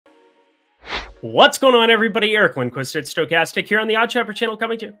What's going on, everybody? Eric Lindquist at Stochastic here on the Odd Shopper channel,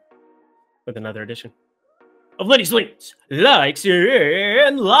 coming to you with another edition of Lindy's Links, Likes,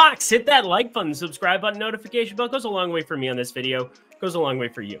 and Locks. Hit that like button, subscribe button, notification bell. Goes a long way for me on this video. Goes a long way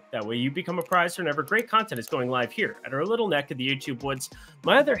for you. That way you become a prize whenever great content is going live here at our little neck of the YouTube woods.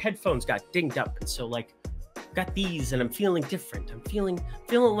 My other headphones got dinged up, and so got these, and I'm feeling different. I'm feeling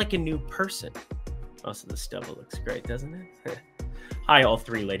like a new person. Also, the stubble looks great, doesn't it? Hi, all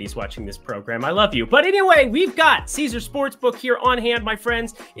three ladies watching this program. I love you. But anyway, we've got Caesar Sportsbook here on hand, my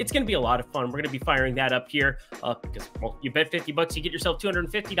friends. It's going to be a lot of fun. We're going to be firing that up here because, well, you bet 50 bucks, you get yourself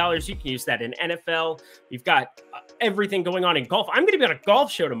 $250. You can use that in NFL. We've got everything going on in golf. I'm going to be on a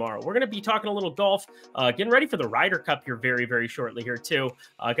golf show tomorrow. We're going to be talking a little golf, getting ready for the Ryder Cup here very, very shortly here, too.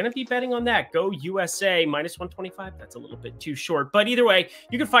 Going to be betting on that. Go USA, minus 125. That's a little bit too short. But either way,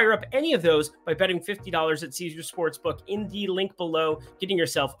 you can fire up any of those by betting $50 at Caesar Sportsbook in the link below, getting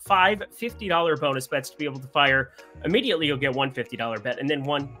yourself 5 $50 bonus bets to be able to fire. Immediately, you'll get one $50 bet and then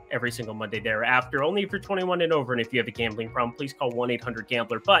one every single Monday thereafter. Only if you're 21 and over, and if you have a gambling problem, please call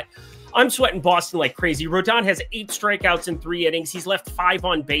 1-800-GAMBLER. But I'm sweating Boston like crazy. Rodon has 8 strikeouts in 3 innings. He's left 5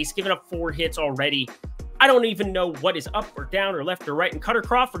 on base, given up 4 hits already. I don't even know what is up or down or left or right. And Cutter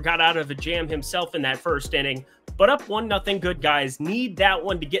Crawford got out of a jam himself in that first inning. But up 1-0, good guys. Need that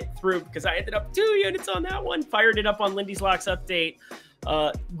one to get through because I ended up 2 units on that one. Fired it up on Lindy's Locks update.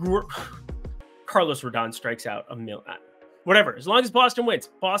 Carlos Rodon strikes out a million. Whatever. As long as Boston wins.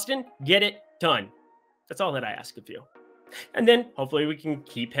 Boston, get it done. That's all that I ask of you. And then hopefully we can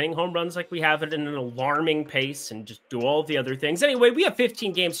keep hitting home runs like we have it in an alarming pace and just do all the other things. Anyway, we have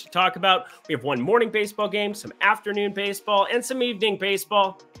 15 games to talk about. We have one morning baseball game, some afternoon baseball, and some evening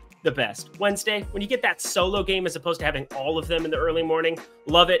baseball. The best. Wednesday, when you get that solo game as opposed to having all of them in the early morning.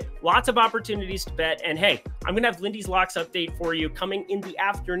 Love it. Lots of opportunities to bet. And hey, I'm going to have Lindy's Locks update for you coming in the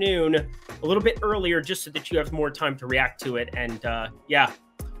afternoon a little bit earlier just so that you have more time to react to it. And yeah,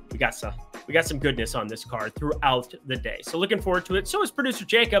 we got some goodness on this card throughout the day. So looking forward to it. So is producer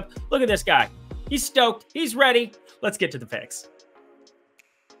Jacob. Look at this guy. He's stoked. He's ready. Let's get to the picks.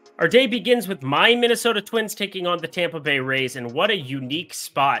 Our day begins with my Minnesota Twins taking on the Tampa Bay Rays, and what a unique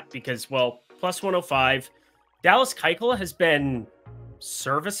spot because, well, plus 105. Dallas Keuchel has been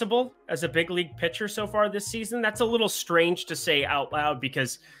serviceable as a big league pitcher so far this season. That's a little strange to say out loud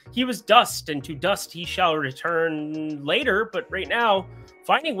because he was dust, and to dust he shall return later. But right now,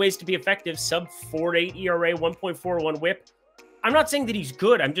 finding ways to be effective, sub 4.8 ERA, 1.41 WHIP. I'm not saying that he's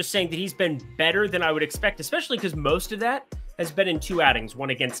good. I'm just saying that he's been better than I would expect, especially because most of that has been in 2 outings,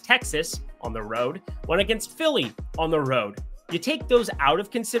 one against Texas on the road, one against Philly on the road. You take those out of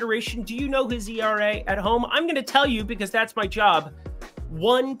consideration. Do you know his ERA at home? I'm going to tell you because that's my job.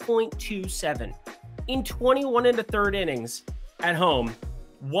 1.27 in 21 and a third innings at home.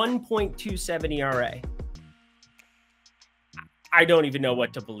 1.27 ERA. I don't even know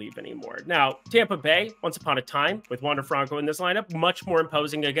what to believe anymore. Now, Tampa Bay, once upon a time, with Wander Franco in this lineup, much more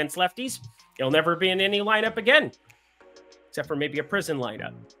imposing against lefties. He'll never be in any lineup again, except for maybe a prison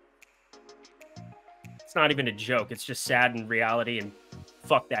lineup. It's not even a joke. It's just sad in reality, and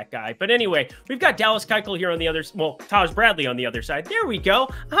fuck that guy. But anyway, we've got Dallas Keuchel here on the other, well, Taj Bradley on the other side. There we go.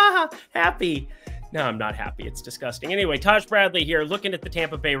 Ha, happy. No, I'm not happy. It's disgusting. Anyway, Taj Bradley here looking at the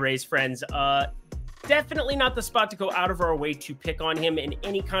Tampa Bay Rays, friends. Definitely not the spot to go out of our way to pick on him in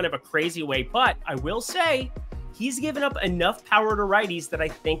any kind of a crazy way. But I will say he's given up enough power to righties that I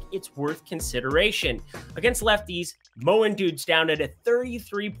think it's worth consideration. Against lefties, mowing dudes down at a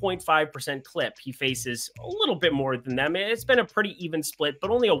 33.5% clip. He faces a little bit more than them. It's been a pretty even split, but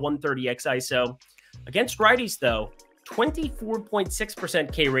only a 130x ISO. Against righties, though,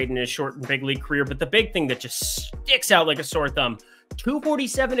 24.6% K rate in his short and big league career. But the big thing that just sticks out like a sore thumb,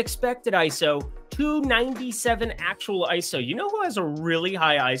 247 expected ISO, 297 actual ISO. You know who has a really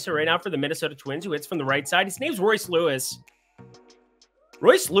high ISO right now for the Minnesota Twins, who hits from the right side? His name's Royce Lewis.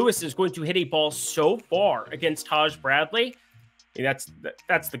 Royce Lewis is going to hit a ball so far against Taj Bradley. I mean,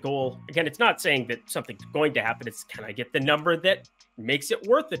 that's the goal. Again, it's not saying that something's going to happen. It's can I get the number that makes it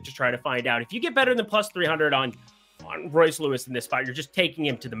worth it to try to find out. If you get better than plus 300 on Royce Lewis in this spot, you're just taking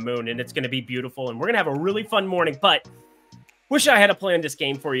him to the moon, and it's going to be beautiful. And we're going to have a really fun morning, but wish I had a plan this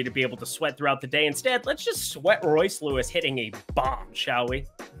game for you to be able to sweat throughout the day. Instead, let's just sweat Royce Lewis hitting a bomb, shall we?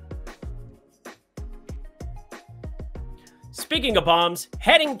 Speaking of bombs,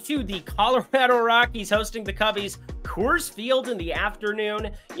 heading to the Colorado Rockies, hosting the Cubbies, Coors Field in the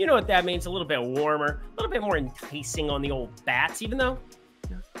afternoon. You know what that means, a little bit warmer, a little bit more enticing on the old bats, even though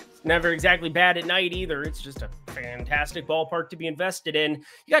it's never exactly bad at night either. It's just a fantastic ballpark to be invested in.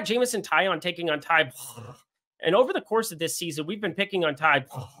 You got Jameson Taillon taking on Ty. And over the course of this season, we've been picking on Ty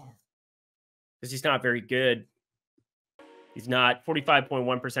because he's not very good. He's not.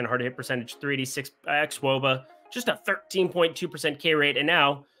 45.1% hard hit percentage, 386 xWOBA, just a 13.2% K rate. And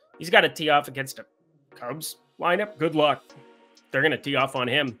now he's got to tee off against a Cubs lineup. Good luck. They're going to tee off on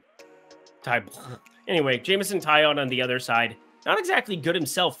him. Anyway, Jameson Taillon on the other side. Not exactly good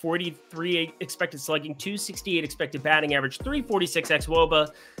himself. 43 expected slugging, 268 expected batting average, 346 xWOBA.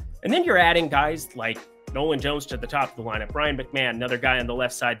 And then you're adding guys like Nolan Jones to the top of the lineup. Ryan McMahon, another guy on the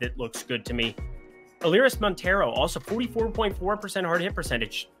left side that looks good to me. Eliris Montero, also 44.4% hard hit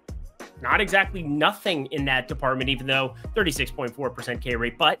percentage. Not exactly nothing in that department, even though 36.4% K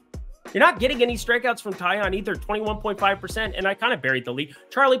rate. But you're not getting any strikeouts from Taillon either, 21.5%. And I kind of buried the lead.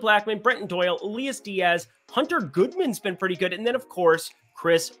 Charlie Blackmon, Brenton Doyle, Elias Diaz, Hunter Goodman's been pretty good. And then, of course,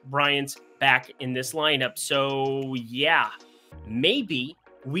 Chris Bryant's back in this lineup. So, yeah, maybe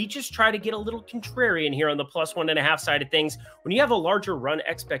we just try to get a little contrarian here on the +1.5 side of things. When you have a larger run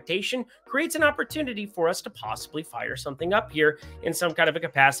expectation, creates an opportunity for us to possibly fire something up here in some kind of a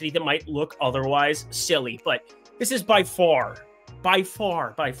capacity that might look otherwise silly. But this is by far,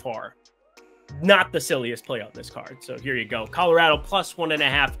 not the silliest play on this card. So here you go. Colorado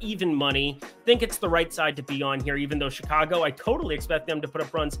 +1.5, even money. Think it's the right side to be on here, even though Chicago, I totally expect them to put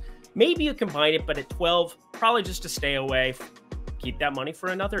up runs. Maybe you combine it, but at 12, probably just to stay away. Keep that money for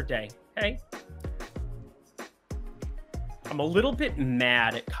another day. Hey, I'm a little bit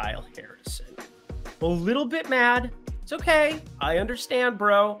mad at Kyle Harrison. A little bit mad. It's okay. I understand,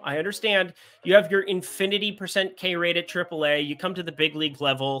 bro. I understand. You have your infinity % K rate at AAA. You come to the big league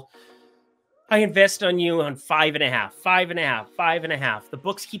level. I invest on you on 5.5, 5.5, 5.5. The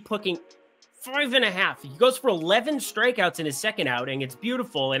books keep booking 5.5. He goes for 11 strikeouts in his second outing. It's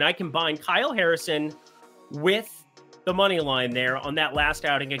beautiful. And I combine Kyle Harrison with the money line there on that last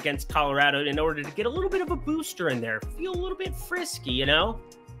outing against Colorado in order to get a little bit of a booster in there. Feel a little bit frisky, you know?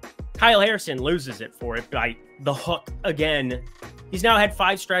 Kyle Harrison loses it for it by the hook again. He's now had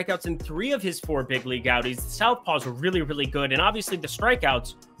 5 strikeouts in 3 of his 4 big league outings. The southpaws are really, really good. And obviously the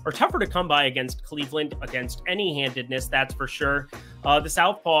strikeouts are tougher to come by against Cleveland, against any handedness, that's for sure. The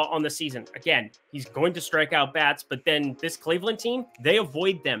southpaw on the season, again, he's going to strike out bats, but then this Cleveland team, they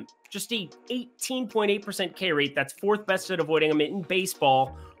avoid them. Just a 18.8% K rate. That's 4th best at avoiding them in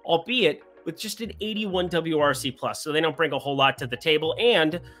baseball, albeit with just an 81 WRC plus. So they don't bring a whole lot to the table.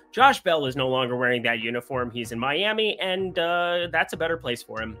 And Josh Bell is no longer wearing that uniform. He's in Miami, and that's a better place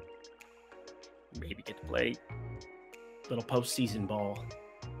for him. Maybe get to play a little postseason ball.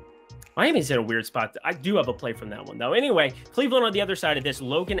 Miami's in a weird spot. I do have a play from that one, though. Anyway, Cleveland on the other side of this,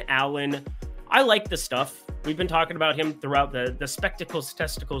 Logan Allen. I like the stuff. We've been talking about him throughout the spectacles,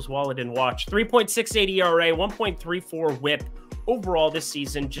 testicles, wallet, and watch. 3.68 ERA, 1.34 whip overall this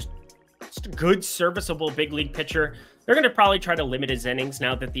season. Just a good, serviceable big league pitcher. They're going to probably try to limit his innings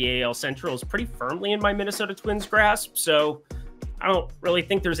now that the AL Central is pretty firmly in my Minnesota Twins grasp. So I don't really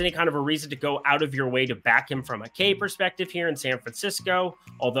think there's any kind of a reason to go out of your way to back him from a K perspective here in San Francisco,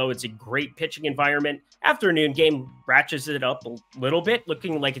 although it's a great pitching environment. Afternoon game ratchets it up a little bit,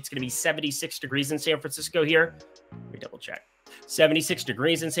 looking like it's going to be 76 degrees in San Francisco here. Let me double check. 76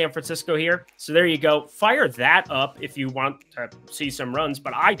 degrees in San Francisco here. So there you go. Fire that up if you want to see some runs,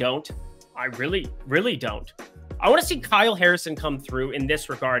 but I don't. I really, really don't. I want to see Kyle Harrison come through in this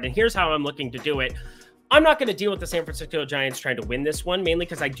regard, and here's how I'm looking to do it. I'm not going to deal with the San Francisco Giants trying to win this one, mainly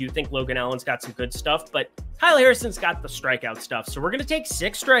because I do think Logan Allen's got some good stuff, but Kyle Harrison's got the strikeout stuff. So we're going to take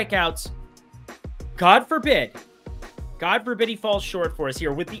 6 strikeouts. God forbid he falls short for us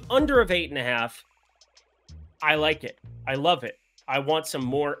here with the under of 8.5. I like it. I love it. I want some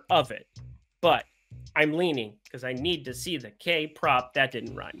more of it, but I'm leaning because I need to see the K prop. That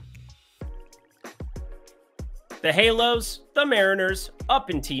didn't run. The Halos, the Mariners, up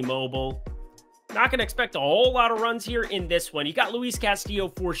in T-Mobile. Not going to expect a whole lot of runs here in this one. You got Luis Castillo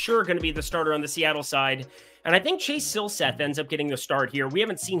for sure going to be the starter on the Seattle side. And I think Chase Silseth ends up getting the start here. We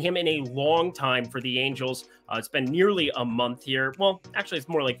haven't seen him in a long time for the Angels. It's been nearly a month here. Well, actually, it's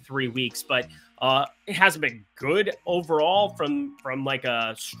more like 3 weeks, but it hasn't been good overall from like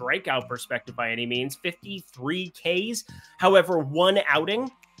a strikeout perspective by any means. 53 Ks. However, 1 outing.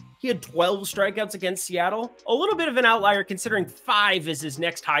 He had 12 strikeouts against Seattle. A little bit of an outlier considering 5 is his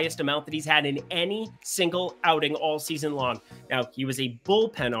next highest amount that he's had in any single outing all season long. Now, he was a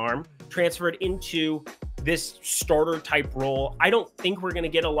bullpen arm, transferred into this starter type role. I don't think we're going to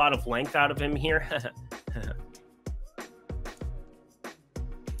get a lot of length out of him here.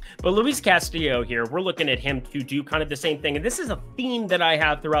 But Luis Castillo here, we're looking at him to do kind of the same thing. And this is a theme that I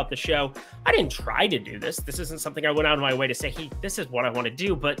have throughout the show. I didn't try to do this. This isn't something I went out of my way to say, hey, this is what I want to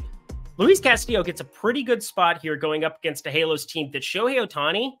do. But Luis Castillo gets a pretty good spot here going up against a Halos team that Shohei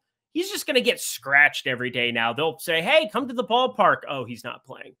Ohtani He's just going to get scratched every day now. They'll say, hey, come to the ballpark. Oh, he's not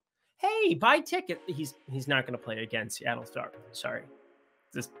playing. Hey, buy ticket. He's not going to play against Seattle. Sorry.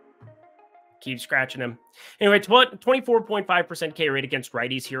 Just keep scratching him. Anyway, 24.5% K rate against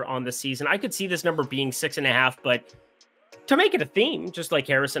righties here on the season. I could see this number being 6.5, but to make it a theme, just like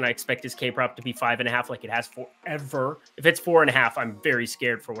Harrison, I expect his K prop to be 5.5 like it has forever. If it's 4.5, I'm very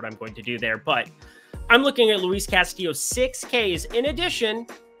scared for what I'm going to do there. But I'm looking at Luis Castillo 6 Ks in addition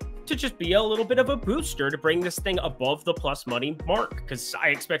to just be a little bit of a booster to bring this thing above the plus money mark, because I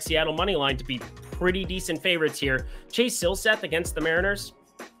expect Seattle money line to be pretty decent favorites here. Chase Silseth against the Mariners.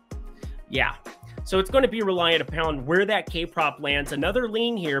 Yeah. So it's going to be reliant upon where that K prop lands. Another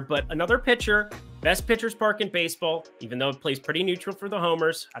lean here, but another pitcher. Best pitcher's park in baseball, even though it plays pretty neutral for the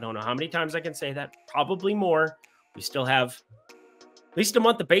homers. I don't know how many times I can say that. Probably more. We still have at least a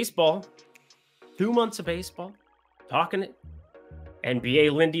month of baseball. 2 months of baseball. Talking it.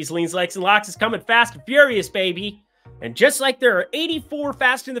 NBA Lindy's Leans, Likes, and Locks is coming fast and furious, baby. And just like there are 84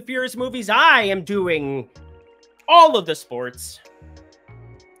 Fast and the Furious movies, I am doing all of the sports.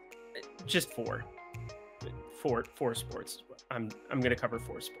 Just four sports. I'm going to cover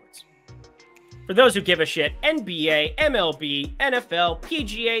 4 sports. For those who give a shit, NBA, MLB, NFL,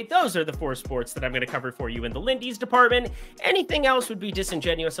 PGA, those are the 4 sports that I'm going to cover for you in the Lindy's department. Anything else would be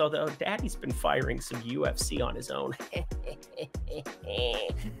disingenuous, although Daddy's been firing some UFC on his own.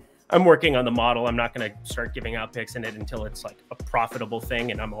 I'm working on the model. I'm not going to start giving out picks in it until it's like a profitable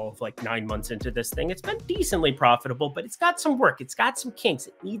thing, and I'm all of like 9 months into this thing. It's been decently profitable, but it's got some work. It's got some kinks.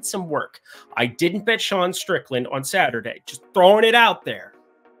 It needs some work. I didn't bet Sean Strickland on Saturday. Just throwing it out there.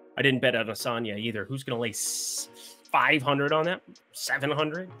 I didn't bet on Asanya either. Who's going to lay 500 on that?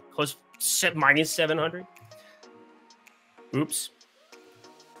 700? Close minus 700? Oops.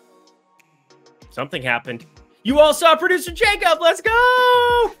 Something happened. You all saw producer Jacob. Let's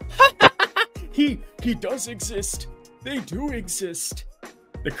go. He does exist. They do exist.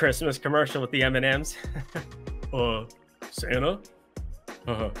 The Christmas commercial with the M&Ms. Santa?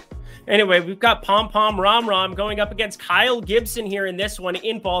 Anyway, we've got Pom Pom Rom Rom going up against Kyle Gibson here in this one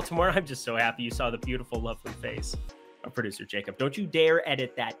in Baltimore. I'm just so happy you saw the beautiful, lovely face of producer Jacob. Don't you dare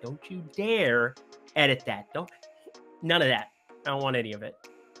edit that. Don't you dare edit that. None of that. I don't want any of it.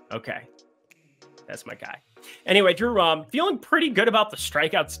 Okay. That's my guy. Anyway, Drew Rom, feeling pretty good about the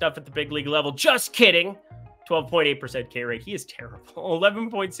strikeout stuff at the big league level. Just kidding. 12.8% K rate. He is terrible.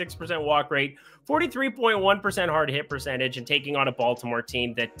 11.6% walk rate, 43.1% hard hit percentage, and taking on a Baltimore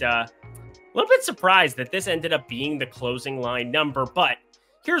team that a little bit surprised that this ended up being the closing line number. But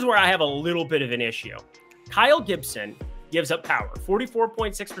here's where I have a little bit of an issue. Kyle Gibson gives up power,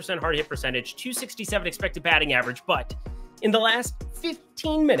 44.6% hard hit percentage, 267 expected batting average. But in the last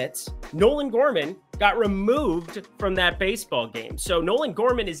 15 minutes, Nolan Gorman got removed from that baseball game. So Nolan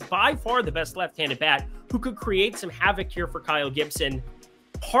Gorman is by far the best left-handed bat who could create some havoc here for Kyle Gibson.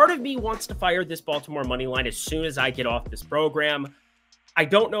 Part of me wants to fire this Baltimore money line as soon as I get off this program. I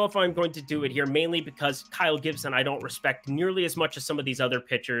don't know if I'm going to do it here, mainly because Kyle Gibson I don't respect nearly as much as some of these other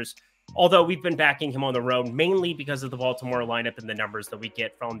pitchers, although we've been backing him on the road, mainly because of the Baltimore lineup and the numbers that we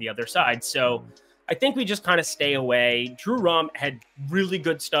get from the other side. So I think we just kind of stay away. Drew Rom had really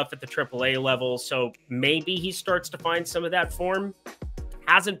good stuff at the AAA level, so maybe he starts to find some of that form.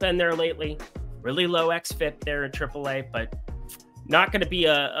 Hasn't been there lately. Really low xFIP there at AAA, but not going to be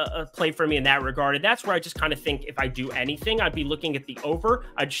a play for me in that regard. And that's where I just kind of think if I do anything, I'd be looking at the over.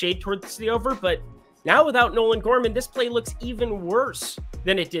 I'd shade towards the over, but now without Nolan Gorman, this play looks even worse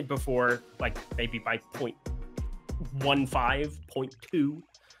than it did before, like maybe by 0.15, 0.2.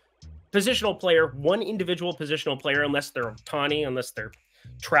 Positional player, one individual positional player, unless they're Ohtani, unless they're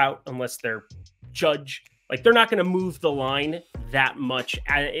Trout, unless they're Judge. Like, they're not going to move the line that much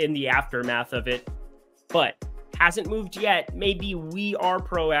in the aftermath of it, but hasn't moved yet. Maybe we are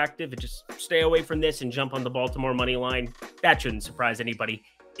proactive and just stay away from this and jump on the Baltimore money line. That shouldn't surprise anybody.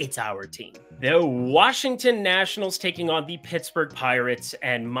 It's our team. The Washington Nationals taking on the Pittsburgh Pirates,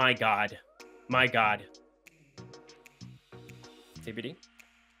 and my God. TBD.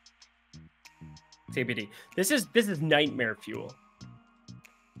 This is nightmare fuel.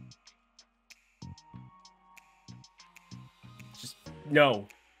 Just no.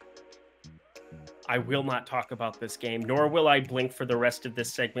 I will not talk about this game, nor will I blink for the rest of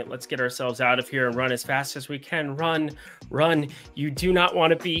this segment. Let's get ourselves out of here and run as fast as we can. Run. You do not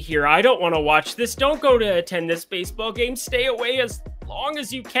want to be here. I don't want to watch this. Don't go to attend this baseball game. Stay away as long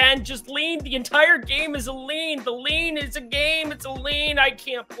as you can. Just lean. The entire game is a lean. The lean is a game. It's a lean. I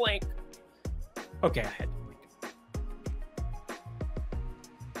can't blink. Okay, I had to blink.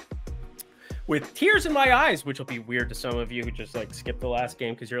 with tears in my eyes, which will be weird to some of you who just like skip the last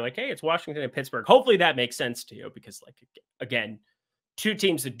game because you're like, hey, it's Washington and Pittsburgh. Hopefully that makes sense to you because, like, again, two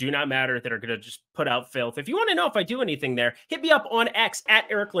teams that do not matter that are going to just put out filth. If you want to know if I do anything there, hit me up on X at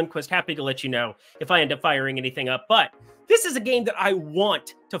Eric Lindquist. Happy to let you know if I end up firing anything up. But this is a game that I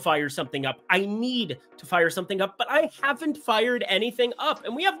want to fire something up. I need to fire something up, but I haven't fired anything up.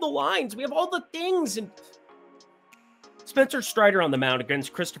 And we have the lines. We have all the things. And Spencer Strider on the mound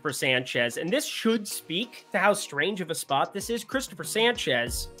against Christopher Sanchez. And this should speak to how strange of a spot this is. Christopher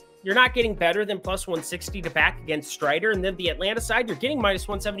Sanchez, you're not getting better than plus 160 to back against Strider. And then the Atlanta side, you're getting minus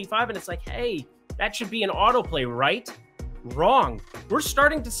 175. And it's like, hey, that should be an autoplay, right? Wrong. We're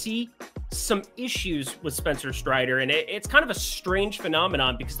starting to see some issues with Spencer Strider. And it's kind of a strange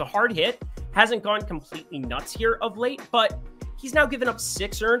phenomenon because the hard hit hasn't gone completely nuts here of late. But he's now given up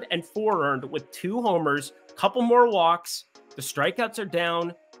 6 earned and 4 earned with 2 homers, a couple more walks. The strikeouts are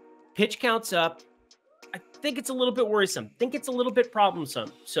down. Pitch count's up. I think it's a little bit worrisome. I think it's a little bit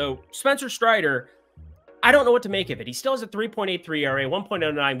problemsome. So Spencer Strider, I don't know what to make of it. He still has a 3.83 ERA,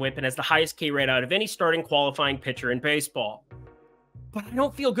 1.09 whip, and has the highest K rate out of any starting qualifying pitcher in baseball. But I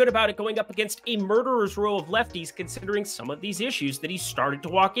don't feel good about it going up against a murderer's row of lefties, considering some of these issues that he's started to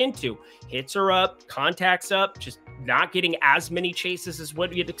walk into. Hits are up, contact's up, just not getting as many chases as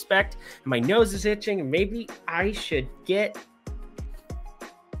what you'd expect. My nose is itching, and maybe I should get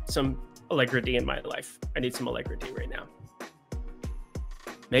some Allegrity in my life. I need some Allegrity right now.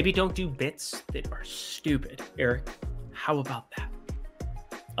 Maybe don't do bits that are stupid. Eric, how about that?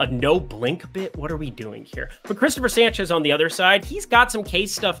 A no blink bit? What are we doing here? But Christopher Sanchez on the other side, he's got some K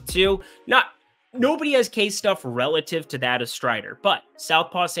stuff too. Nobody has K stuff relative to that of Strider, but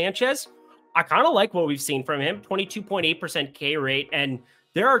Southpaw Sanchez, I kind of like what we've seen from him. 22.8% K rate, and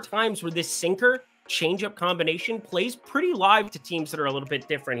there are times where this sinker changeup combination plays pretty live to teams that are a little bit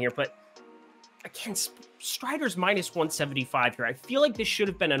different here. But again, Strider's minus 175 here. I feel like this should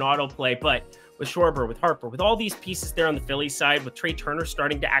have been an auto play, but with Schwarber, with Harper, with all these pieces there on the Phillies side, with Trey Turner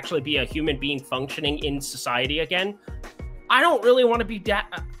starting to actually be a human being functioning in society again, I don't really want to be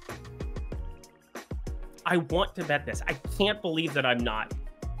I want to bet this. I can't believe that I'm not,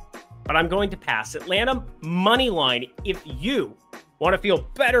 but I'm going to pass. Atlanta money line. If you want to feel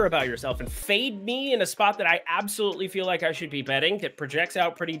better about yourself and fade me in a spot that I absolutely feel like I should be betting, that projects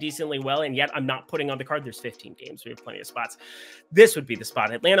out pretty decently well, and yet I'm not putting on the card. There's 15 games. We have plenty of spots. This would be the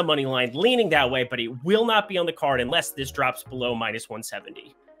spot. Atlanta money line leaning that way, but it will not be on the card unless this drops below minus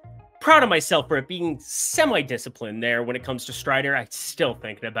 170. Proud of myself for it being semi-disciplined there when it comes to Strider. I'm still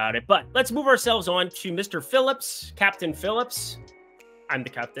thinking about it, but let's move ourselves on to Mr. Phillips, Captain Phillips. I'm the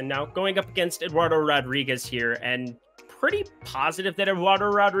captain now, going up against Eduardo Rodriguez here, and pretty positive that Eduardo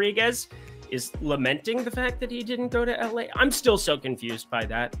Rodriguez is lamenting the fact that he didn't go to LA. I'm still so confused by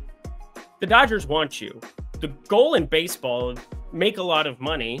that. The Dodgers want you. The goal in baseball, make a lot of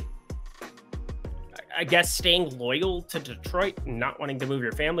money. I guess staying loyal to Detroit, not wanting to move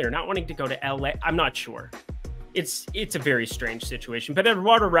your family or not wanting to go to LA. I'm not sure. It's a very strange situation, but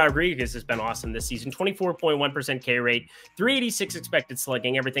Eduardo Rodriguez has been awesome this season. 24.1% K rate, 386 expected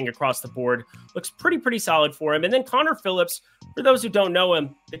slugging, everything across the board. Looks pretty solid for him. And then Connor Phillips, for those who don't know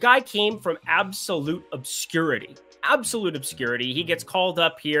him, the guy came from absolute obscurity. Absolute obscurity. He gets called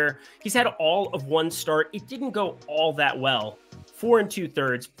up here. He's had all of one start. It didn't go all that well. 4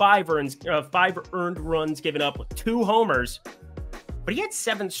 2/3, 5 earned runs given up with 2 homers. But he had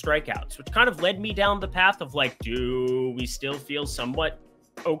 7 strikeouts, which kind of led me down the path of like, do we still feel somewhat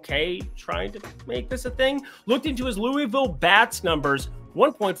okay trying to make this a thing? Looked into his Louisville bats numbers,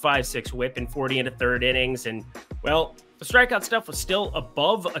 1.56 whip in 40 1/3 innings. And well, the strikeout stuff was still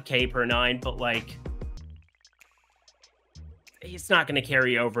above a K per 9, but like, it's not going to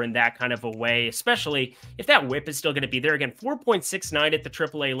carry over in that kind of a way, especially if that whip is still going to be there. Again, 4.69 at the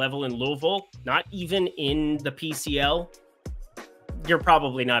AAA level in Louisville, not even in the PCL. You're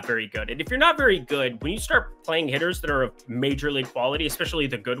probably not very good. And if you're not very good, when you start playing hitters that are of major league quality, especially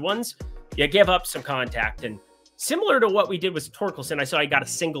the good ones, you give up some contact. And similar to what we did with Torkelson, I saw he got a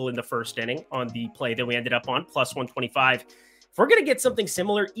single in the first inning on the play that we ended up on, plus 125. If we're going to get something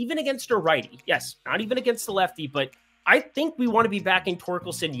similar, even against a righty, yes, not even against the lefty, but I think we want to be backing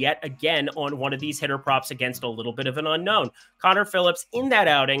Torkelson yet again on one of these hitter props against a little bit of an unknown. Connor Phillips in that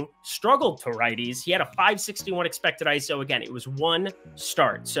outing struggled to righties. He had a 561 expected ISO. Again, it was one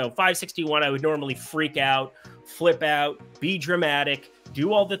start. So 561, I would normally freak out, flip out, be dramatic,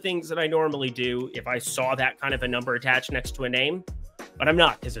 do all the things that I normally do if I saw that kind of a number attached next to a name. But I'm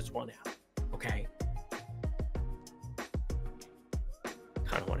not, because it's one out. Okay.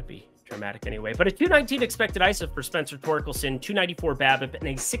 Kind of want to be dramatic. dramatic anyway. But a 219 expected ISO for Spencer Torkelson, 294 BABIP, and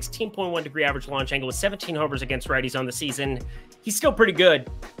a 16.1 degree average launch angle with 17 homers against righties on the season. He's still pretty good.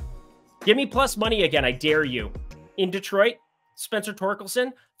 Give me plus money again, I dare you. In Detroit, Spencer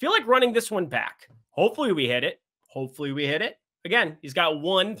Torkelson, feel like running this one back. Hopefully we hit it. Hopefully we hit it. Again, he's got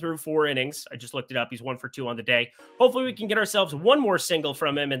 1 through 4 innings. I just looked it up. He's 1 for 2 on the day. Hopefully we can get ourselves one more single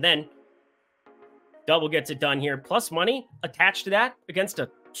from him, and then double gets it done here. Plus money attached to that against a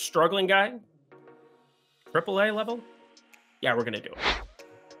struggling guy. AAA level? Yeah, we're going to do it.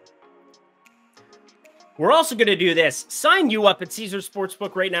 We're also going to do this. Sign you up at Caesars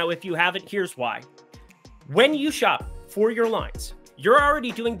Sportsbook right now if you haven't. Here's why. When you shop for your lines, you're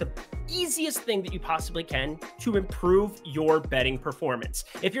already doing the easiest thing that you possibly can to improve your betting performance.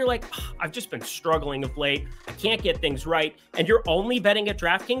 If you're like, oh, I've just been struggling of late, I can't get things right, and you're only betting at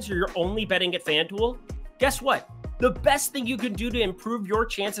DraftKings or you're only betting at FanDuel, guess what? The best thing you can do to improve your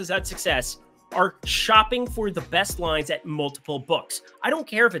chances at success are shopping for the best lines at multiple books. I don't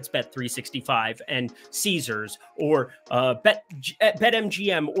care if it's Bet365 and Caesars or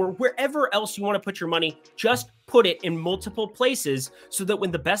BetMGM or wherever else you want to put your money. Just put it in multiple places so that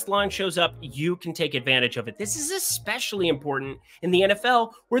when the best line shows up, you can take advantage of it. This is especially important in the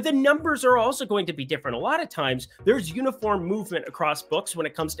NFL, where the numbers are also going to be different. A lot of times, there's uniform movement across books when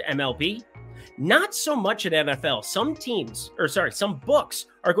it comes to MLB. Not so much at NFL. Some books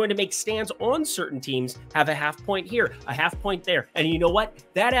are going to make stands on certain teams, have a half point here, a half point there. And you know what?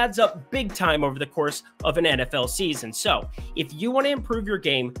 That adds up big time over the course of an NFL season. So if you want to improve your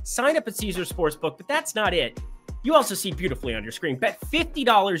game, sign up at Caesars Sportsbook, but that's not it. You also see beautifully on your screen, bet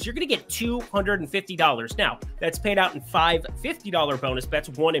 $50, you're going to get $250. Now, that's paid out in 5 $50 bonus bets,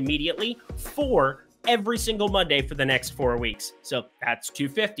 1 immediately, 4 every single Monday for the next 4 weeks. So that's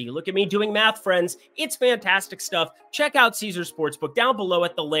 $250. Look at me doing math, friends. It's fantastic stuff. Check out Caesars Sportsbook down below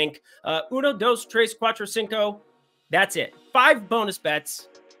at the link. Uno, dos, tres, cuatro, cinco. That's it. 5 bonus bets.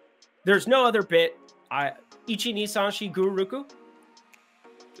 There's no other bit. Ichi ni sanshi gu ruku.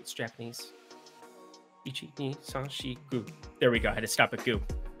 It's Japanese. Ichi ni sanshi gu. There we go. I had to stop at gu.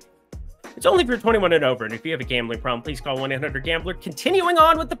 It's only if you're 21 and over, and if you have a gambling problem, please call 1-800-GAMBLER. Continuing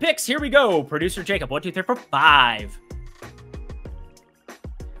on with the picks, here we go. Producer Jacob, 1, 2, 3, 4, 5.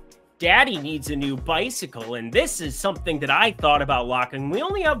 Daddy needs a new bicycle, and this is something that I thought about locking. We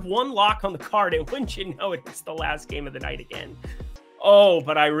only have 1 lock on the card, and wouldn't you know it, it's the last game of the night again. Oh,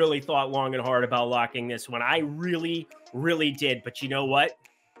 but I really thought long and hard about locking this one. I really, really did. But you know what?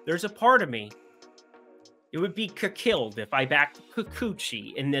 There's a part of me. It would be killed if I backed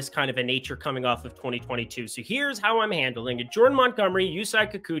Kikuchi in this kind of a nature coming off of 2022. So here's how I'm handling it. Jordan Montgomery,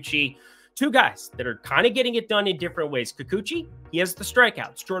 Yusei Kikuchi, 2 guys that are kind of getting it done in different ways. Kikuchi, he has the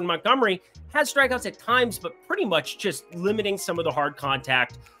strikeouts. Jordan Montgomery has strikeouts at times, but pretty much just limiting some of the hard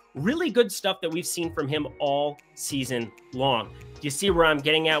contact. Really good stuff that we've seen from him all season long. Do you see where I'm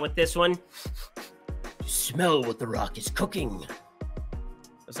getting at with this one? Smell what the rock is cooking.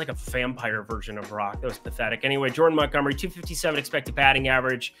 It's like a vampire version of Rock. That was pathetic. Anyway, Jordan Montgomery, 257 expected batting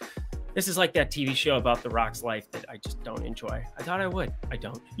average. This is like that TV show about The Rock's life that I just don't enjoy. I thought I would. I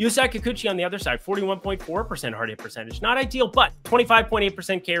don't. Yusei Kikuchi on the other side, 41.4% hard hit percentage. Not ideal, but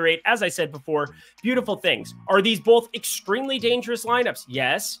 25.8% K rate. As I said before, beautiful things. Are these both extremely dangerous lineups?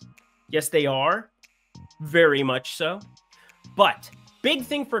 Yes. Yes, they are. Very much so. But big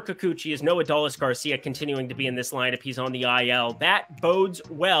thing for Kikuchi is no Adolis Garcia continuing to be in this lineup. He's on the IL. That bodes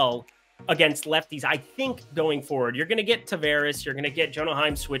well against lefties, I think, going forward. You're going to get Taveras. You're going to get Jonah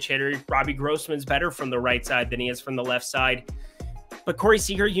Heim switch hitter. Robbie Grossman's better from the right side than he is from the left side. But Corey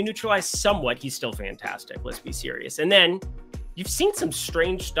Seager, you neutralize somewhat. He's still fantastic. Let's be serious. And then you've seen some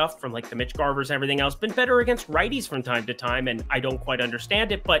strange stuff from like the Mitch Garvers and everything else. Been better against righties from time to time, and I don't quite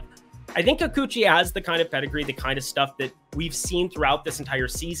understand it, but I think Kikuchi has the kind of pedigree, the kind of stuff that we've seen throughout this entire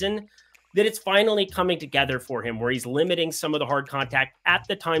season, that it's finally coming together for him, where he's limiting some of the hard contact at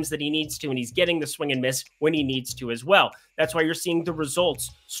the times that he needs to, and he's getting the swing and miss when he needs to as well. That's why you're seeing the results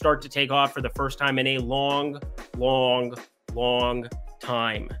start to take off for the first time in a long, long, long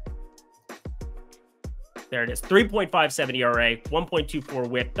time. There it is. 3.57 ERA, 1.24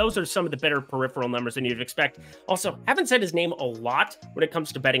 whip. Those are some of the better peripheral numbers than you'd expect. Also, haven't said his name a lot when it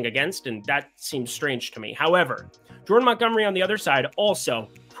comes to betting against, and that seems strange to me. However, Jordan Montgomery on the other side, also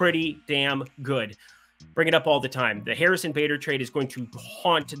pretty damn good. Bring it up all the time. The Harrison Bader trade is going to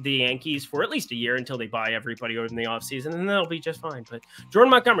haunt the Yankees for at least a year until they buy everybody over in the offseason, and they'll be just fine. But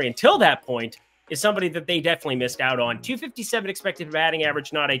Jordan Montgomery, until that point, is somebody that they definitely missed out on. 257 expected batting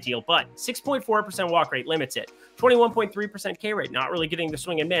average, not ideal, but 6.4% walk rate limits it. 21.3% K rate, not really getting the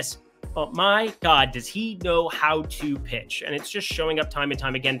swing and miss. But my God, does he know how to pitch? And it's just showing up time and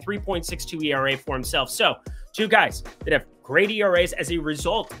time again. 3.62 ERA for himself. So 2 guys that have great ERAs as a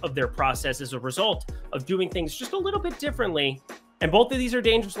result of their process, as a result of doing things just a little bit differently. And both of these are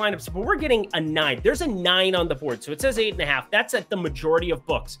dangerous lineups, but we're getting a 9. There's a 9 on the board. So it says 8.5. That's at the majority of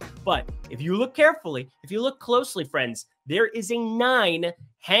books. But if you look carefully, if you look closely, friends, there is a 9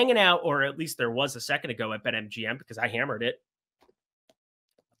 hanging out, or at least there was a second ago at BetMGM because I hammered it.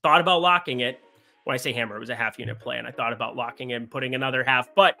 Thought about locking it. When I say hammer, it was a half unit play, and I thought about locking it and putting another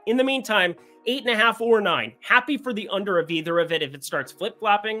half. But in the meantime, 8.5 or 9. Happy for the under of either of it. If it starts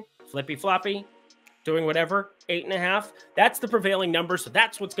flip-flopping, flippy-floppy, doing whatever, 8.5. That's the prevailing number, so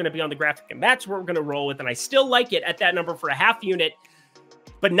that's what's going to be on the graphic, and that's what we're going to roll with, and I still like it at that number for a half unit.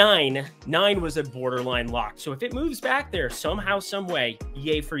 But 9 was a borderline lock. So if it moves back there somehow, some way,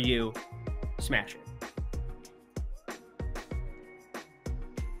 yay for you, smash it.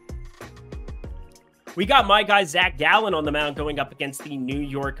 We got my guy, Zach Gallen, on the mound going up against the New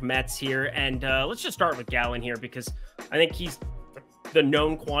York Mets here. And let's just start with Gallen here because I think he's the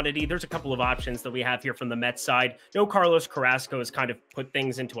known quantity. There's a couple of options that we have here from the Mets side. No, Carlos Carrasco has kind of put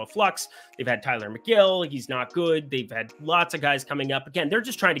things into a flux. They've had Tyler McGill. He's not good. They've had lots of guys coming up. Again, they're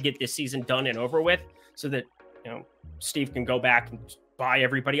just trying to get this season done and over with so that, you know, Steve can go back and buy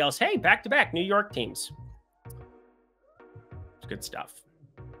everybody else. Hey, back-to-back New York teams. It's good stuff.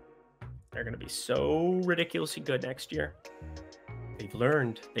 They're going to be so ridiculously good next year. They've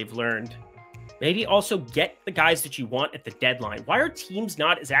learned. They've learned. Maybe also get the guys that you want at the deadline. Why are teams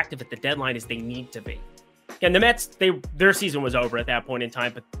not as active at the deadline as they need to be? And the Mets, their season was over at that point in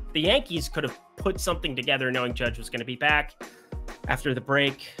time, but the Yankees could have put something together knowing Judge was going to be back after the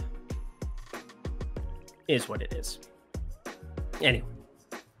break. Is what it is. Anyway,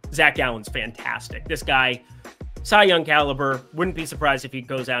 Zach Gallen's fantastic. This guy, Cy Young caliber, wouldn't be surprised if he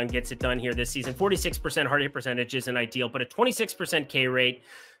goes out and gets it done here this season. 46% hard hit percentage isn't ideal, but a 26% K rate.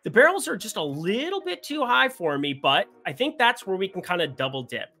 The barrels are just a little bit too high for me, but I think that's where we can kind of double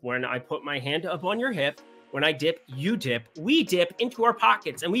dip. When I put my hand up on your hip, when I dip, you dip, we dip into our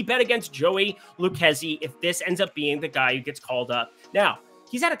pockets, and we bet against Joey Lucchesi if this ends up being the guy who gets called up. Now,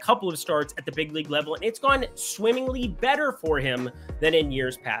 he's had a couple of starts at the big league level, and it's gone swimmingly better for him than in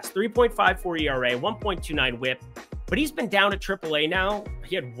years past. 3.54 ERA, 1.29 whip, but he's been down at AAA now.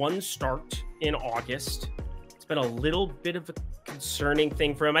 He had 1 start in August. It's been a little bit of a concerning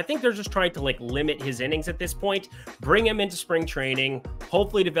thing for him. I think they're just trying to limit his innings at this point, bring him into spring training,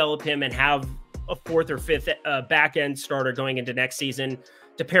 hopefully develop him and have a 4th or 5th back-end starter going into next season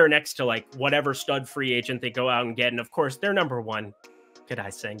to pair next to whatever stud free agent they go out and get. And of course, their number one,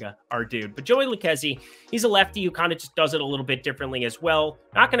 Kadai Senga, our dude. But Joey Lucchesi, he's a lefty who kind of just does it a little bit differently as well.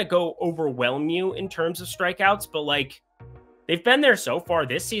 Not going to go overwhelm you in terms of strikeouts, but they've been there so far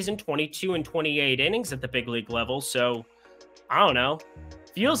this season, 22 and 28 innings at the big league level. So I don't know.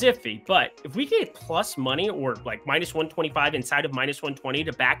 Feels iffy, but if we get plus money or minus 125 inside of minus 120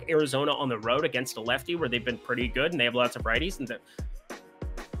 to back Arizona on the road against a lefty where they've been pretty good and they have lots of righties, and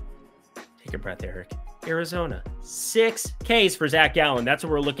take a breath, Eric. Arizona, 6 Ks for Zach Gallen. That's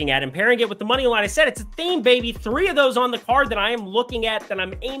what we're looking at. And pairing it with the money line, I said it's a theme, baby. 3 of those on the card that I am looking at, that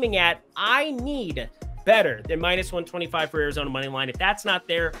I'm aiming at. I need better than minus 125 for Arizona money line. If that's not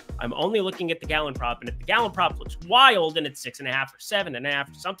there, I'm only looking at the Gallen prop. And if the Gallen prop looks wild and it's 6.5 or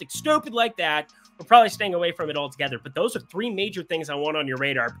 7.5 or something stupid like that, we're probably staying away from it altogether. But those are 3 major things I want on your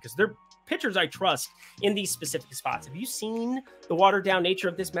radar because they're pitchers I trust in these specific spots. Have you seen the watered down nature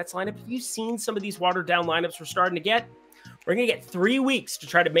of this Mets lineup? Have you seen some of these watered down lineups we're starting to get? We're going to get 3 weeks to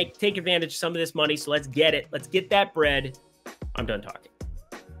try to take advantage of some of this money. So let's get it. Let's get that bread. I'm done talking.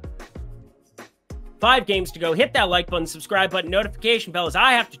 5 games to go. Hit that like button, subscribe button, notification bell as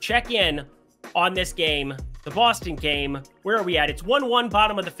I have to check in on this game, the Boston game. Where are we at? It's 1-1,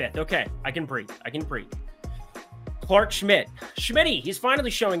 bottom of the 5th. Okay, I can breathe. I can breathe. Clark Schmidt. Schmitty, he's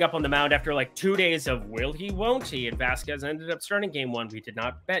finally showing up on the mound after 2 days of will he, won't he? And Vasquez ended up starting game 1. We did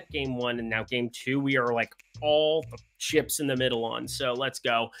not bet game 1, and now game 2 we are all the chips in the middle on. So let's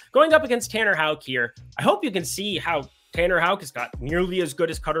go. Going up against Tanner Houck here. I hope you can see how Tanner Houck has got nearly as good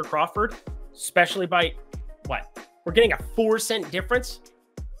as Cutter Crawford, especially by, we're getting a 4-cent difference?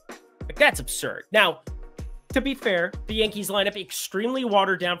 That's absurd. Now, to be fair, the Yankees lineup extremely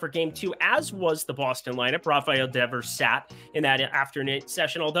watered down for game 2, as was the Boston lineup. Rafael Devers sat in that afternoon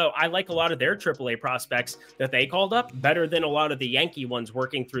session, although I like a lot of their AAA prospects that they called up better than a lot of the Yankee ones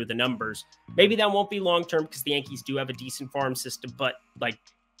working through the numbers. Maybe that won't be long-term because the Yankees do have a decent farm system, but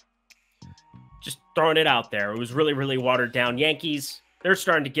just throwing it out there. It was really, really watered down. Yankees, they're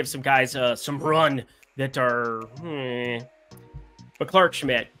starting to give some guys some run that are, But Clark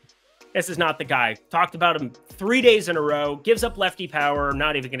Schmidt, This is not the guy. Talked about him 3 days in a row. Gives up lefty power. I'm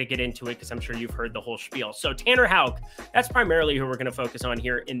not even going to get into it because I'm sure you've heard the whole spiel. So Tanner Houck, that's primarily who we're going to focus on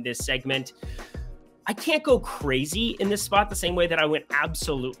here in this segment. I can't go crazy in this spot the same way that I went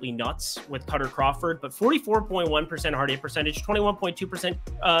absolutely nuts with Cutter Crawford, but 44.1% hard hit percentage,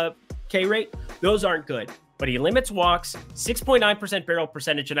 21.2% K rate, those aren't good. But he limits walks, 6.9% barrel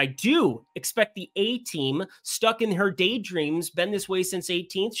percentage, and I do expect the A team stuck in her daydreams, been this way since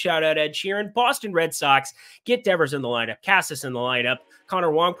 18th. Shout out Ed Sheeran. Boston Red Sox, get Devers in the lineup, Cassis in the lineup,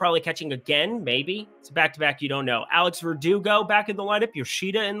 Connor Wong probably catching again, maybe. It's a back-to-back, you don't know. Alex Verdugo back in the lineup,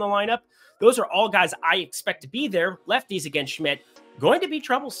 Yoshida in the lineup. Those are all guys I expect to be there. Lefties against Schmidt, going to be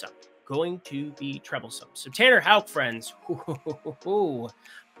troublesome. So Tanner Houck, friends,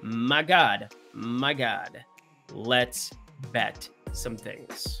 my God. Let's bet some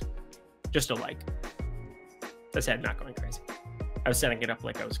things. Just a like. I said not going crazy. I was setting it up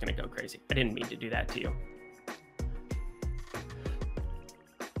like I was going to go crazy. I didn't mean to do that to you.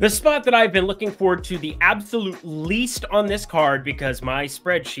 The spot that I've been looking forward to the absolute least on this card because my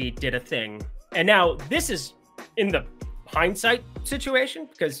spreadsheet did a thing. And now this is in the hindsight situation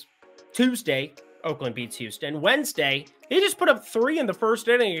because Tuesday, Oakland beats Houston. Wednesday, they just put up 3 in the first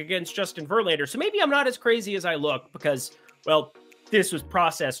inning against Justin Verlander. So maybe I'm not as crazy as I look because, well, this was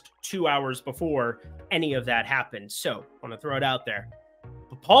processed 2 hours before any of that happened. So I want to throw it out there.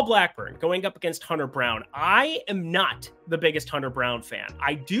 But Paul Blackburn going up against Hunter Brown. I am not the biggest Hunter Brown fan.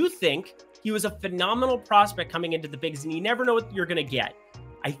 I do think he was a phenomenal prospect coming into the bigs, and you never know what you're going to get.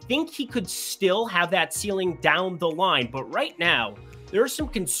 I think he could still have that ceiling down the line, but right now, there are some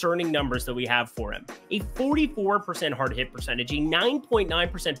concerning numbers that we have for him. A 44% hard hit percentage, a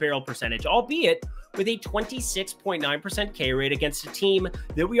 9.9% barrel percentage, albeit with a 26.9% K rate against a team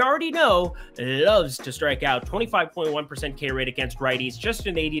that we already know loves to strike out. 25.1% K rate against righties, just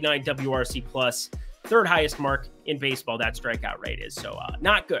an 89 WRC plus, third highest mark in baseball that strikeout rate is. So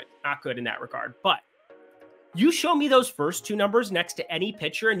not good in that regard. But you show me those first two numbers next to any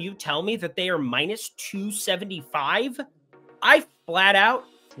pitcher and you tell me that they are minus 275, I flat out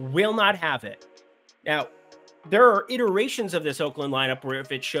will not have it. Now, there are iterations of this Oakland lineup where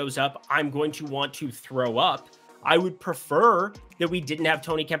if it shows up, I'm going to want to throw up. I would prefer that we didn't have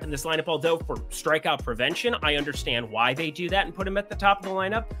Tony Kemp in this lineup, although for strikeout prevention, I understand why they do that and put him at the top of the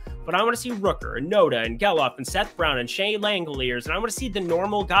lineup. But I want to see Rooker and Noda and Geloff and Seth Brown and Shea Langoliers, and I want to see the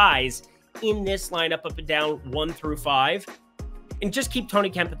normal guys in this lineup up and down 1 through 5, and just keep Tony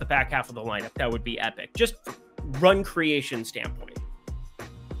Kemp at the back half of the lineup. That would be epic. Just run creation standpoint.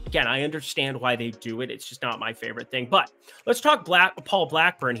 Again, I understand why they do it. It's just not my favorite thing. But let's talk Paul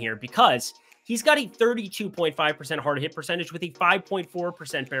Blackburn here because he's got a 32.5% hard hit percentage with a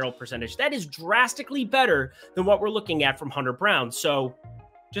 5.4% barrel percentage. That is drastically better than what we're looking at from Hunter Brown. So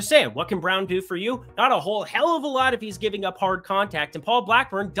just saying, what can Brown do for you? Not a whole hell of a lot if he's giving up hard contact, and Paul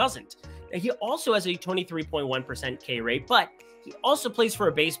Blackburn doesn't. He also has a 23.1% K rate, but he also plays for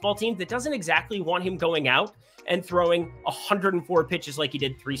a baseball team that doesn't exactly want him going out and throwing 104 pitches like he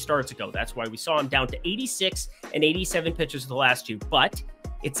did 3 starts ago. That's why we saw him down to 86 and 87 pitches the last 2. But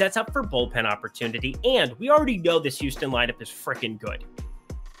it sets up for bullpen opportunity, and we already know this Houston lineup is freaking good.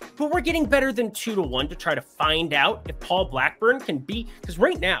 But we're getting better than 2-1 to try to find out if Paul Blackburn can be, because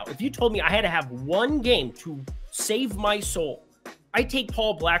right now, if you told me I had to have one game to save my soul, I take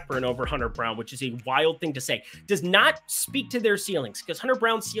Paul Blackburn over Hunter Brown, which is a wild thing to say. Does not speak to their ceilings because Hunter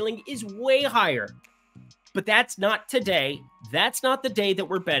Brown's ceiling is way higher. But that's not today. That's not the day that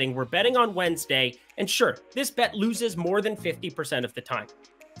we're betting. We're betting on Wednesday. And sure, this bet loses more than 50% of the time.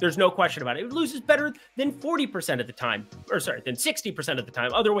 There's no question about it. It loses better than 40% of the time. Or sorry, than 60% of the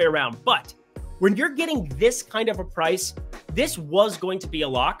time. Other way around. But when you're getting this kind of a price, this was going to be a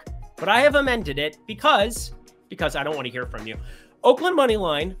lock. But I have amended it because I don't want to hear from you. Oakland money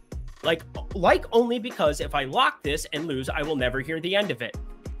line, like only because if I lock this and lose, I will never hear the end of it.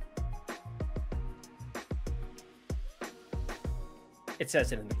 It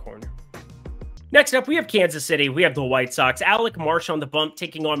says it in the corner. Next up, we have Kansas City. We have the White Sox. Alec Marsh on the bump,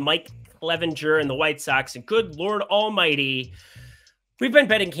 taking on Mike Clevenger and the White Sox. And good Lord Almighty, we've been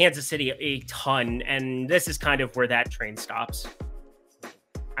betting Kansas City a ton, and this is kind of where that train stops.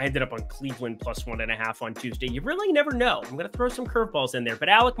 I ended up on Cleveland plus 1.5 on Tuesday. You really never know. I'm going to throw some curveballs in there. But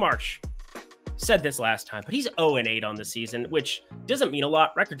Alec Marsh, said this last time, but he's 0-8 on the season, which doesn't mean a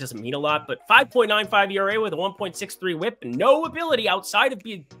lot. Record doesn't mean a lot, but 5.95 ERA with a 1.63 whip and no ability outside of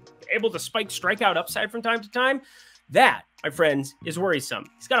being able to spike strikeout upside from time to time. That, my friends, is worrisome.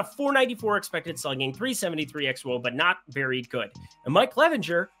 He's got a 494 expected slugging, 373 xWOB, but not very good. And Mike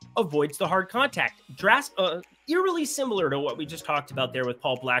Clevenger avoids the hard contact. Eerily similar to what we just talked about there with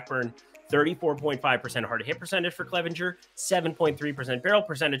Paul Blackburn. 34.5% hard hit percentage for Clevenger, 7.3% barrel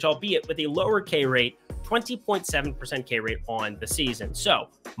percentage, albeit with a lower K rate, 20.7% K rate on the season. So,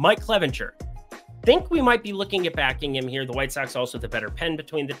 Mike Clevenger, think we might be looking at backing him here. The White Sox also the better pen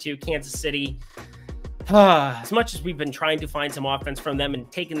between the two. Kansas City, as much as we've been trying to find some offense from them and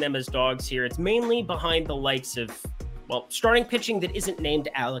taking them as dogs here, it's mainly behind the likes of, well, starting pitching that isn't named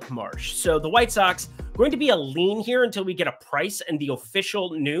Alec Marsh. So the White Sox going to be a lean here until we get a price and the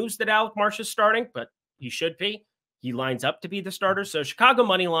official news that Alec Marsh is starting, but he should be. He lines up to be the starter. So Chicago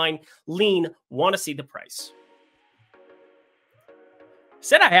money line, lean, want to see the price.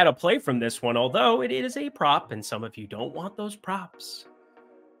 Said I had a play from this one, although it is a prop, and some of you don't want those props.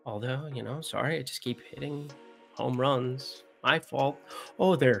 Although, you know, sorry, I just keep hitting home runs. My fault.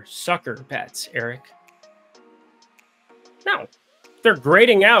 Oh, they're sucker bets, Eric. No, they're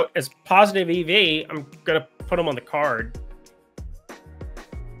grading out as positive EV. I'm going to put them on the card.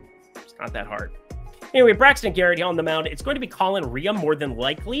 It's not that hard. Anyway, Braxton Garrett on the mound. It's going to be Colin Rea more than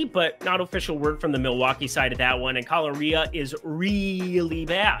likely, but not official word from the Milwaukee side of that one. And Colin Rea is really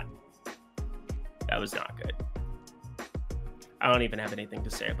bad. That was not good. I don't even have anything to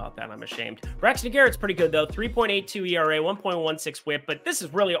say about that. I'm ashamed. Braxton Garrett's pretty good, though. 3.82 ERA, 1.16 whip, but this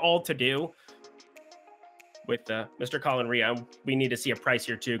is really all to do with Mr. Colin Rea. We need to see a price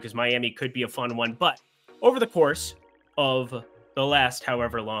here, too, because Miami could be a fun one. But over the course of the last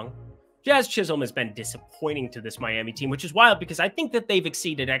however long, Jazz Chisholm has been disappointing to this Miami team, which is wild because I think that they've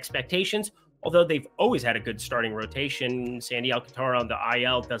exceeded expectations, although they've always had a good starting rotation. Sandy Alcantara on the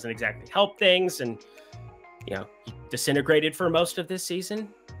IL doesn't exactly help things, and, you know, he disintegrated for most of this season.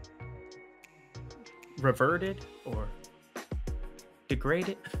 Reverted or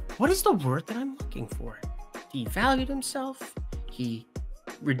degraded. What is the word that I'm looking for? He valued himself. He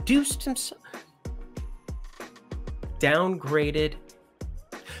reduced himself. Downgraded.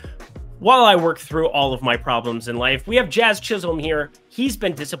 While I work through all of my problems in life, we have Jazz Chisholm here. He's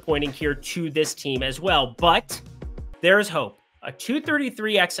been disappointing here to this team as well, but there's hope. A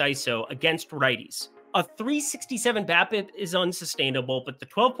 233x ISO against righties. A 367 BABIP is unsustainable, but the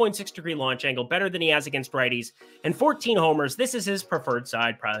 12.6 degree launch angle better than he has against righties, and 14 homers. This is his preferred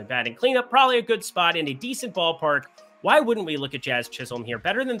side. Probably batting cleanup, probably a good spot in a decent ballpark. Why wouldn't we look at Jazz Chisholm here?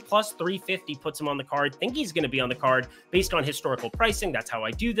 Better than plus 350 puts him on the card. Think he's going to be on the card based on historical pricing. That's how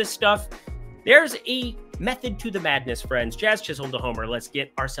I do this stuff. There's a method to the madness, friends. Jazz Chisholm to homer. Let's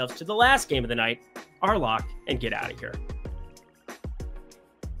get ourselves to the last game of the night, our lock, and get out of here.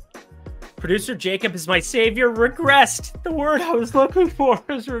 Producer Jacob is my savior. Regressed. The word I was looking for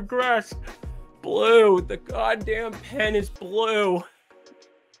is regressed. Blue. The goddamn pen is blue.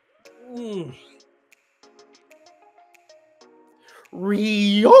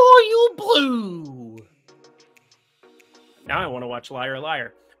 Royal blue. Now I want to watch Liar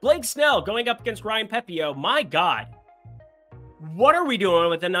Liar. Blake Snell going up against Ryan Pepio. My God. What are we doing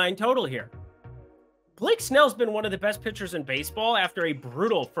with the 9 total here? Blake Snell's been one of the best pitchers in baseball after a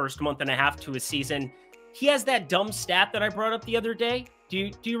brutal first month and a half to his season. He has that dumb stat that I brought up the other day.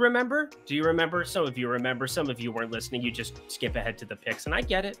 Do you remember? Do you remember? Some of you remember. Some of you weren't listening. You just skip ahead to the picks. And I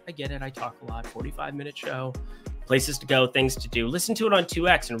get it. I talk a lot. 45-minute show. Places to go, things to do. Listen to it on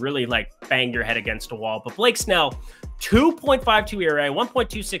 2X and really like bang your head against a wall. But Blake Snell, 2.52 ERA,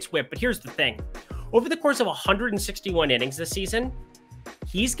 1.26 whip. But here's the thing. Over the course of 161 innings this season,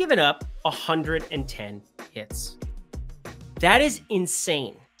 he's given up 110 hits. That is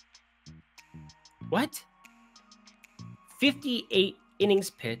insane. What? 58 innings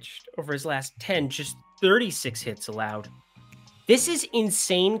pitched over his last 10, just 36 hits allowed. This is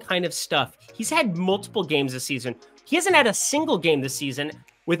insane kind of stuff. He's had multiple games this season. He hasn't had a single game this season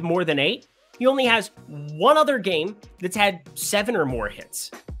with more than 8. He only has one other game that's had 7 or more hits.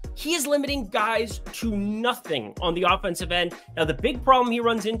 He is limiting guys to nothing on the offensive end. Now, the big problem he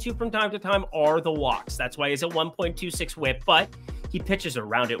runs into from time to time are the walks. That's why he's at 1.26 whip, but he pitches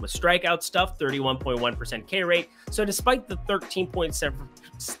around it with strikeout stuff, 31.1% K rate. So despite the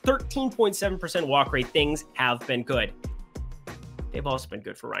 13.7% walk rate, things have been good. They've also been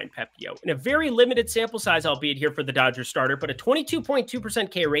good for Ryan Pepio. In a very limited sample size, albeit here for the Dodgers starter, but a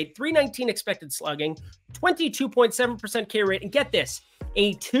 22.2% K rate, 319 expected slugging, 22.7% K rate, and get this,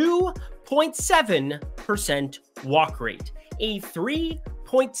 a 2.7% walk rate, a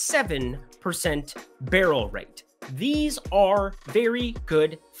 3.7% barrel rate. These are very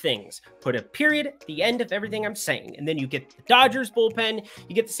good things. Put a period at the end of everything I'm saying. And then you get the Dodgers bullpen.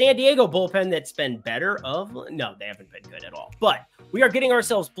 You get the San Diego bullpen that's been better of... No, they haven't been good at all. But we are getting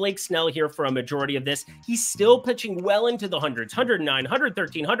ourselves Blake Snell here for a majority of this. He's still pitching well into the hundreds. 109,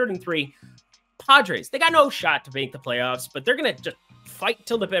 113, 103. Padres, they got no shot to make the playoffs, but they're going to just fight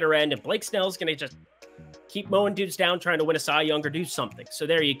till the bitter end. And Blake Snell's going to just keep mowing dudes down, trying to win a Cy Young or do something. So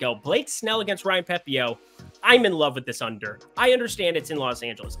there you go. Blake Snell against Ryan Pepiot. I'm in love with this under. I understand it's in Los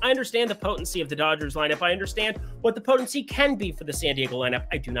Angeles. I understand the potency of the Dodgers lineup. I understand what the potency can be for the San Diego lineup.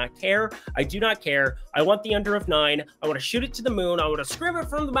 I do not care. I do not care. I want the under of 9. I want to shoot it to the moon. I want to scream it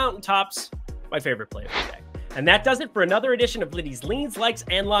from the mountaintops. My favorite play of the day. And that does it for another edition of Lindy's Leans, Likes,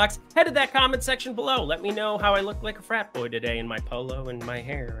 and Locks. Head to that comment section below. Let me know how I look like a frat boy today in my polo and my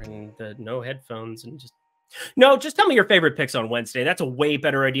hair and no headphones and just... No, just tell me your favorite picks on Wednesday. That's a way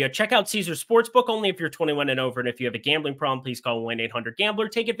better idea. Check out Caesars Sportsbook only if you're 21 and over. And if you have a gambling problem, please call 1-800-GAMBLER.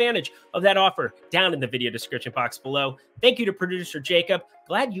 Take advantage of that offer down in the video description box below. Thank you to producer Jacob.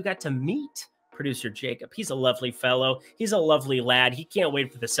 Glad you got to meet producer Jacob. He's a lovely fellow. He's a lovely lad. He can't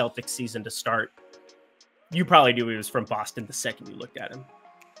wait for the Celtics season to start. You probably knew he was from Boston the second you looked at him.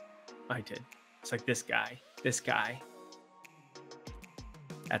 I did. It's like this guy. That's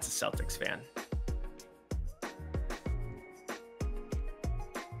a Celtics fan.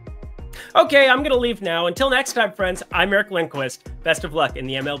 Okay, I'm going to leave now. Until next time, friends, I'm Eric Lindquist. Best of luck in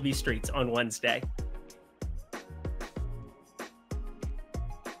the MLB streets on Wednesday.